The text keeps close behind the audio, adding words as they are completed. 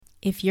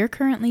If you're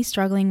currently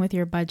struggling with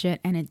your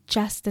budget and it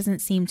just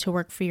doesn't seem to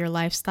work for your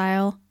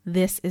lifestyle,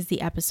 this is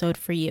the episode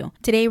for you.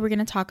 Today, we're going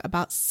to talk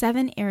about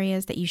 7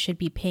 areas that you should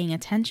be paying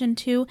attention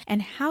to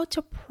and how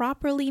to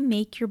properly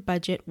make your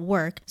budget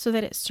work so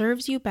that it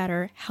serves you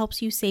better,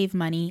 helps you save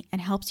money,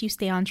 and helps you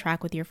stay on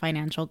track with your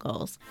financial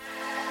goals.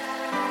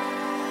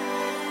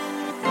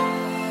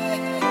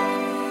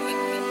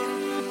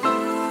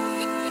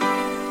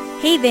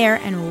 Hey there,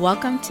 and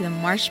welcome to the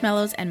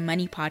Marshmallows and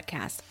Money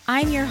Podcast.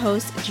 I'm your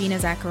host, Gina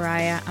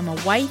Zachariah. I'm a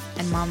wife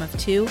and mom of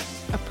 2,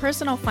 a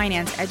personal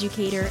finance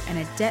educator, and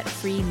a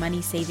debt-free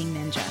money-saving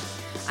ninja.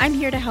 I'm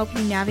here to help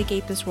you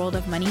navigate this world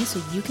of money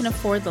so you can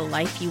afford the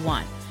life you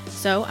want.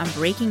 So I'm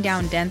breaking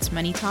down dense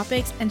money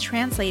topics and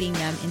translating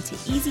them into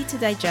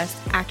easy-to-digest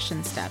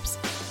action steps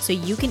so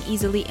you can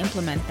easily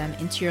implement them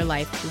into your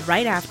life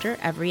right after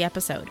every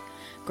episode.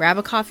 Grab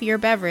a coffee or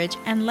beverage,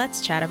 and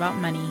let's chat about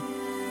money.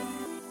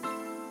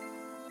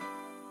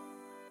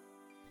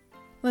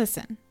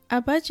 Listen,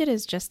 a budget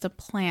is just a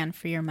plan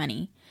for your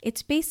money.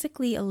 It's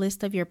basically a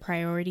list of your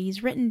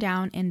priorities written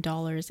down in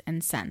dollars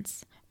and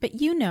cents. But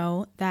you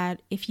know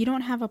that if you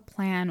don't have a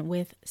plan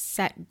with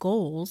set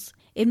goals,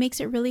 it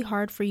makes it really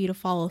hard for you to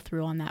follow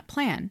through on that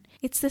plan.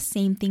 It's the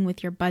same thing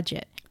with your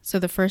budget. So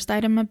the first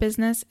item of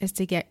business is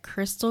to get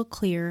crystal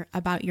clear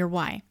about your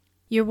why.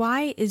 Your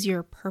why is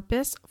your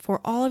purpose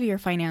for all of your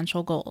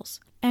financial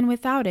goals. And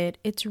without it,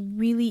 it's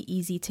really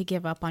easy to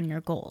give up on your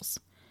goals.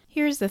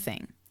 Here's the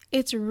thing.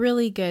 It's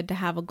really good to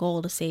have a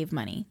goal to save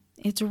money.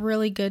 It's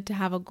really good to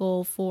have a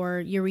goal for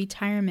your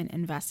retirement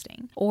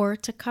investing or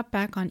to cut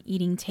back on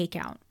eating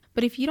takeout.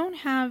 But if you don't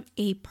have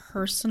a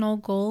personal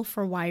goal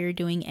for why you're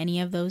doing any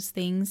of those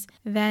things,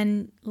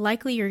 then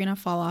likely you're going to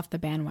fall off the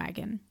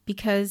bandwagon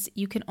because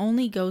you can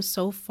only go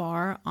so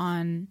far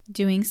on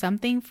doing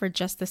something for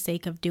just the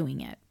sake of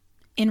doing it.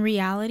 In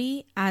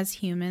reality, as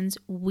humans,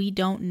 we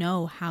don't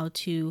know how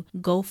to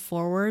go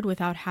forward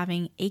without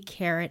having a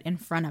carrot in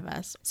front of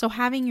us. So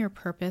having your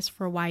purpose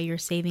for why you're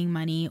saving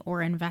money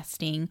or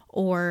investing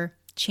or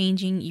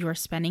changing your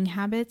spending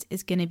habits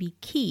is going to be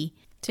key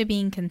to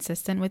being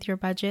consistent with your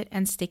budget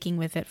and sticking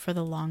with it for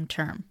the long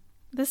term.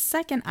 The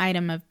second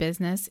item of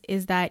business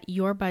is that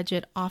your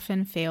budget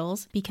often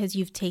fails because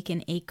you've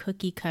taken a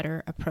cookie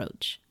cutter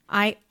approach.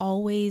 I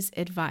always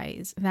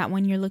advise that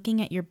when you're looking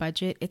at your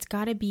budget, it's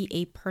got to be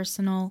a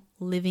personal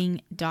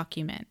living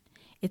document.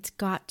 It's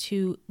got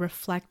to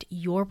reflect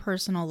your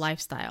personal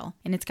lifestyle,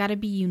 and it's got to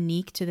be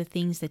unique to the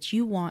things that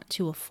you want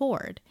to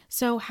afford.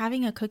 So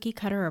having a cookie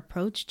cutter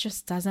approach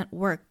just doesn't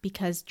work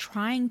because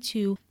trying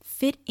to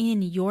fit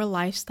in your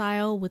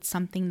lifestyle with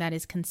something that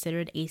is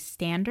considered a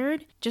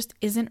standard just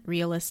isn't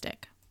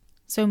realistic.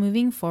 So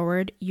moving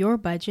forward, your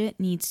budget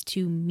needs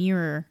to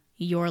mirror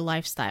your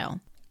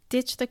lifestyle.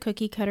 Ditch the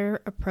cookie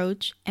cutter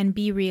approach and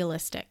be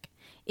realistic.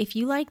 If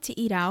you like to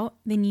eat out,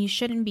 then you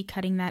shouldn't be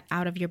cutting that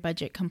out of your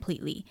budget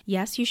completely.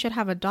 Yes, you should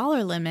have a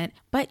dollar limit,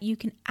 but you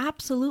can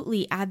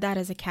absolutely add that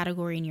as a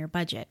category in your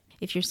budget.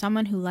 If you're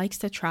someone who likes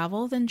to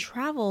travel, then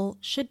travel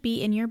should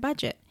be in your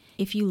budget.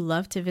 If you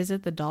love to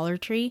visit the Dollar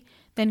Tree,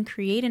 then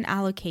create an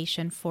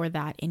allocation for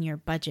that in your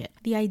budget.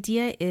 The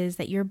idea is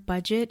that your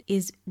budget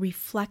is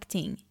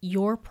reflecting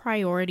your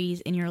priorities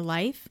in your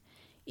life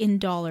in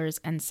dollars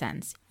and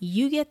cents.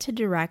 You get to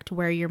direct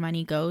where your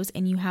money goes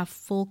and you have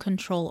full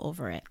control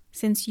over it.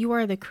 Since you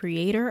are the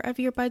creator of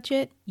your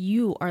budget,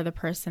 you are the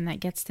person that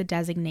gets to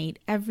designate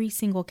every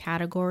single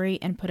category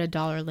and put a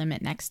dollar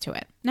limit next to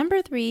it.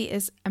 Number 3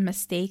 is a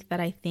mistake that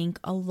I think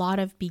a lot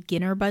of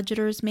beginner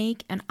budgeters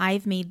make, and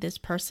I've made this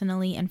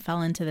personally and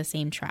fell into the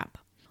same trap.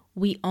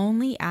 We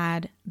only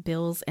add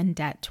bills and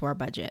debt to our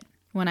budget.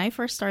 When I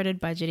first started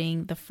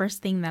budgeting, the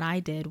first thing that I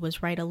did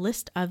was write a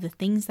list of the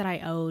things that I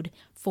owed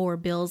for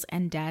bills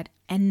and debt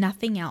and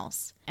nothing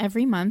else.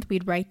 Every month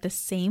we'd write the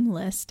same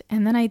list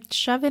and then I'd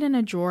shove it in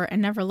a drawer and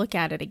never look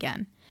at it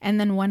again. And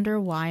then wonder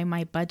why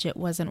my budget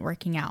wasn't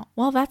working out.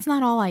 Well, that's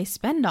not all I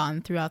spend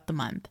on throughout the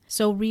month.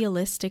 So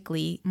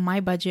realistically,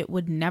 my budget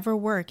would never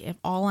work if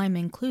all I'm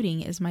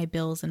including is my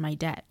bills and my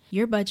debt.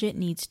 Your budget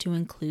needs to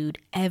include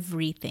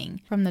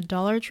everything, from the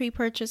Dollar Tree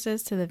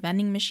purchases to the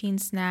vending machine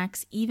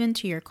snacks, even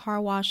to your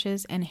car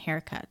washes and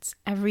haircuts.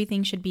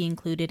 Everything should be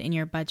included in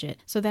your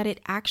budget so that it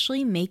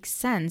actually makes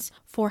sense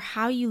for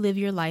how you live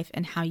your life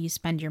and how you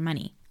spend your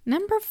money.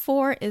 Number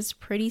 4 is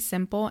pretty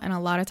simple, and a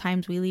lot of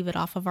times we leave it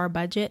off of our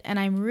budget, and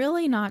I'm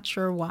really not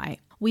sure why.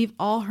 We've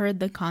all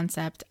heard the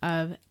concept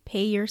of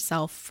pay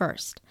yourself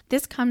first.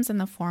 This comes in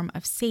the form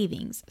of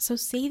savings. So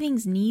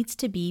savings needs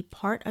to be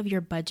part of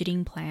your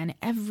budgeting plan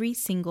every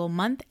single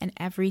month and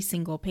every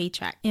single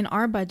paycheck. In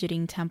our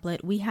budgeting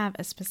template, we have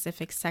a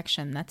specific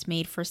section that's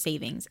made for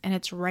savings, and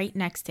it's right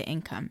next to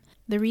income.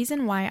 The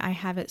reason why I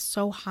have it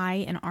so high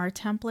in our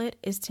template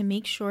is to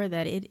make sure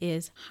that it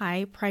is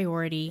high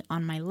priority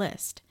on my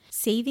list.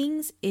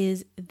 Savings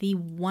is the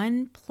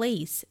one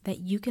place that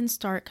you can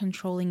start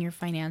controlling your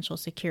financial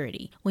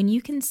security. When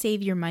you can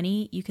save your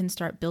money, you can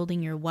start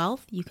building your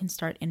wealth, you can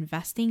start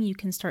investing, you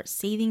can start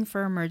saving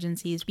for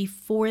emergencies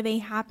before they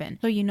happen,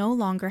 so you no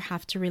longer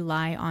have to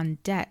rely on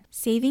debt.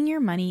 Saving your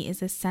money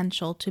is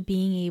essential to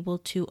being able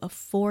to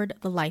afford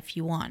the life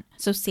you want.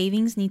 So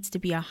savings needs to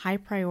be a high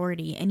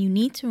priority, and you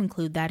need to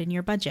include that in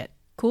your budget.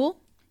 Cool?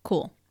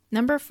 Cool.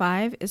 Number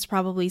 5 is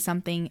probably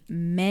something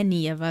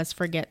many of us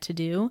forget to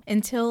do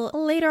until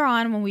later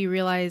on when we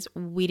realize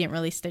we didn't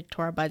really stick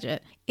to our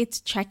budget. It's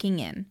checking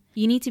in.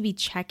 You need to be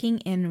checking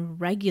in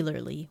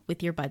regularly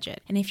with your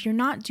budget. And if you're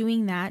not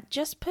doing that,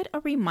 just put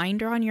a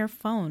reminder on your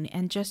phone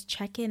and just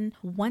check in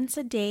once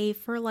a day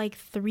for like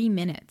 3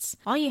 minutes.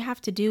 All you have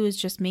to do is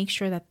just make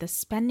sure that the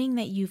spending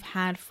that you've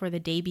had for the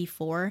day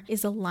before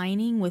is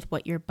aligning with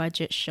what your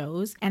budget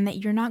shows and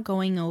that you're not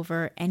going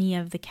over any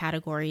of the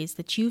categories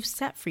that you've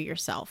set for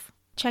yourself.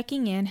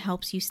 Checking in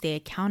helps you stay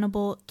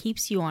accountable,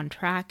 keeps you on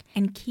track,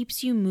 and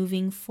keeps you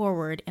moving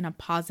forward in a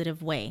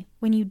positive way.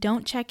 When you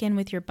don't check in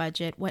with your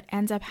budget, what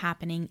ends up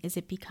happening is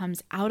it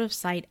becomes out of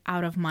sight,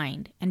 out of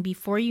mind. And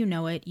before you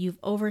know it, you've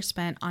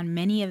overspent on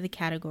many of the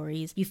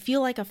categories, you feel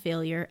like a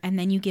failure, and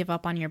then you give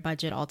up on your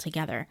budget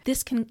altogether.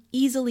 This can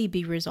easily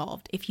be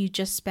resolved if you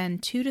just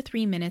spend 2 to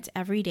 3 minutes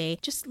every day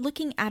just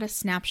looking at a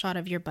snapshot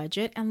of your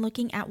budget and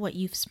looking at what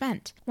you've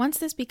spent. Once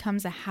this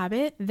becomes a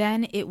habit,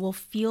 then it will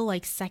feel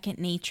like second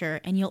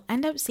nature, and you'll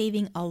end up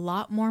saving a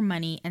lot more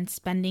money and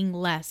spending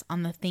less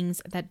on the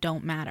things that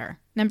don't matter.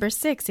 Number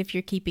 6, if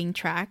you're keeping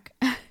track,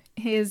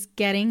 is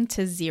getting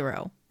to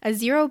zero. A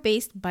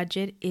zero-based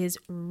budget is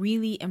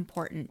really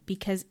important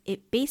because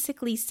it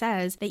basically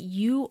says that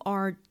you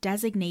are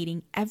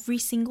designating every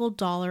single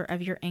dollar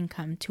of your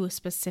income to a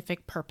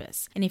specific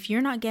purpose. And if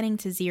you're not getting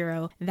to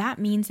zero, that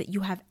means that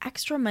you have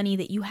extra money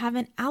that you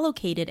haven't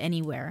allocated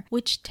anywhere,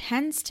 which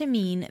tends to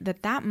mean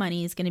that that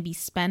money is going to be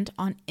spent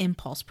on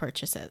impulse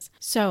purchases.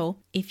 So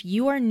if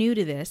you are new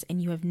to this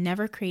and you have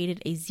never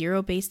created a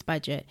zero-based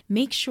budget,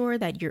 make sure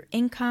that your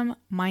income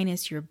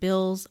minus your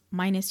bills,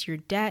 minus your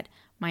debt,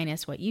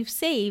 minus what you've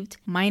saved,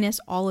 minus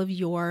all of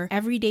your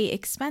everyday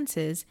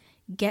expenses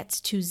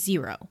gets to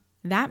zero.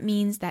 That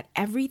means that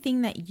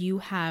everything that you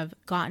have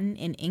gotten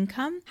in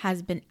income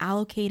has been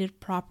allocated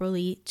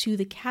properly to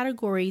the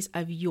categories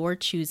of your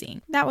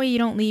choosing. That way you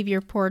don't leave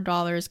your poor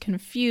dollars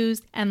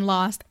confused and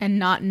lost and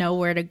not know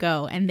where to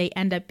go, and they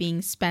end up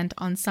being spent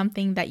on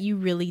something that you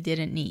really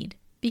didn't need.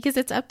 Because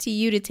it's up to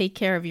you to take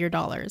care of your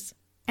dollars.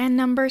 And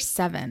number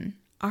 7,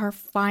 our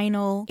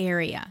final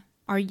area.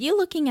 Are you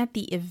looking at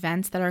the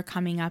events that are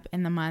coming up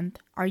in the month?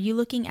 Are you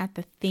looking at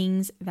the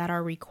things that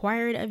are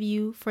required of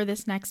you for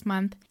this next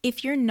month?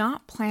 If you're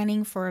not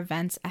planning for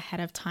events ahead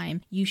of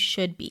time, you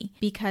should be,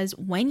 because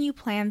when you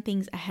plan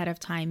things ahead of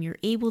time, you're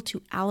able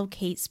to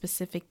allocate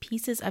specific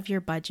pieces of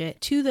your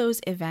budget to those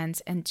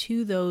events and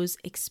to those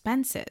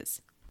expenses.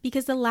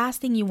 Because the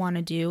last thing you want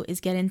to do is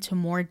get into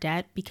more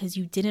debt because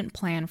you didn't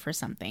plan for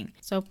something.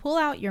 So pull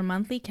out your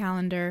monthly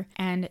calendar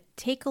and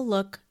take a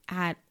look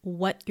at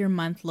what your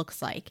month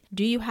looks like.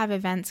 Do you have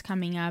events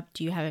coming up?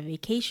 Do you have a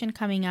vacation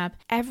coming up?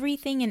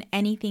 Everything and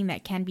anything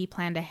that can be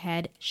planned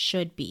ahead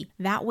should be.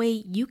 That way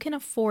you can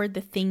afford the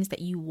things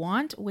that you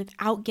want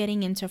without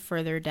getting into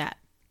further debt.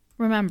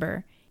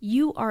 Remember,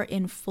 you are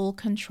in full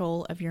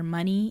control of your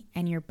money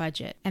and your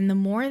budget. And the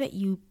more that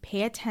you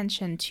pay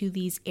attention to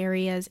these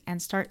areas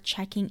and start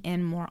checking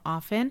in more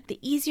often, the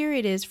easier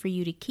it is for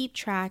you to keep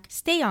track,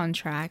 stay on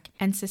track,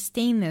 and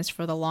sustain this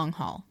for the long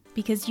haul.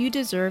 Because you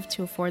deserve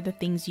to afford the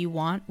things you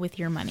want with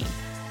your money.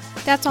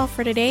 That's all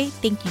for today.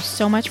 Thank you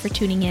so much for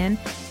tuning in.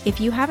 If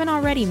you haven't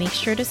already, make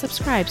sure to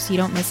subscribe so you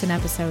don't miss an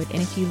episode.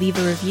 And if you leave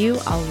a review,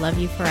 I'll love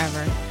you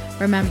forever.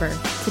 Remember,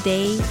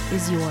 today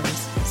is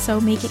yours, so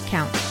make it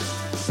count.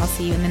 I'll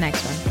see you in the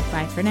next one.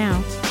 Bye for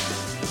now.